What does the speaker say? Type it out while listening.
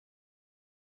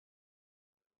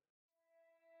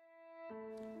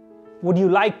Would you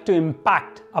like to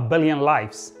impact 1 billion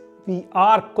lives? We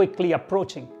are quickly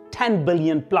approaching 10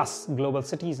 billion plus global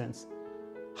citizens.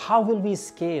 How will we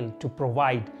scale to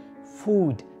provide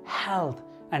food, health,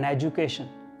 and education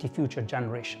to future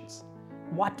generations?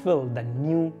 What will the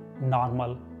new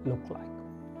normal look like?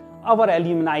 Our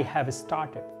alumni have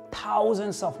started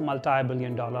thousands of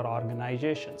multi-billion-dollar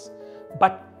organizations,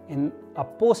 but in a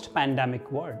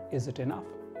post-pandemic world, is it enough?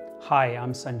 Hi,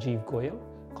 I'm Sanjiv Goyal,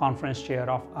 Conference Chair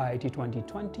of IIT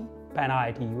 2020,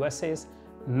 PanIIT USA's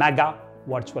mega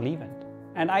virtual event.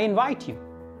 And I invite you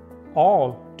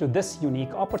all to this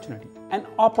unique opportunity, an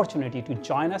opportunity to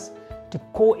join us to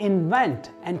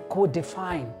co-invent and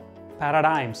co-define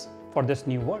paradigms for this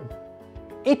new world.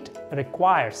 It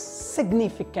requires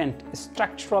significant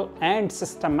structural and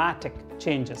systematic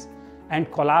changes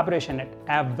and collaboration at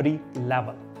every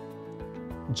level.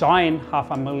 Join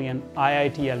 500,000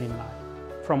 IIT alumni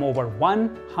from over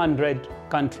 100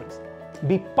 countries.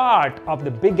 Be part of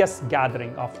the biggest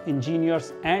gathering of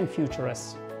engineers and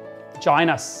futurists. Join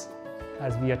us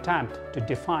as we attempt to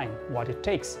define what it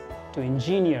takes to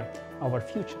engineer our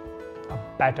future, a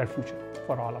better future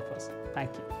for all of us.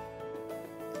 Thank you.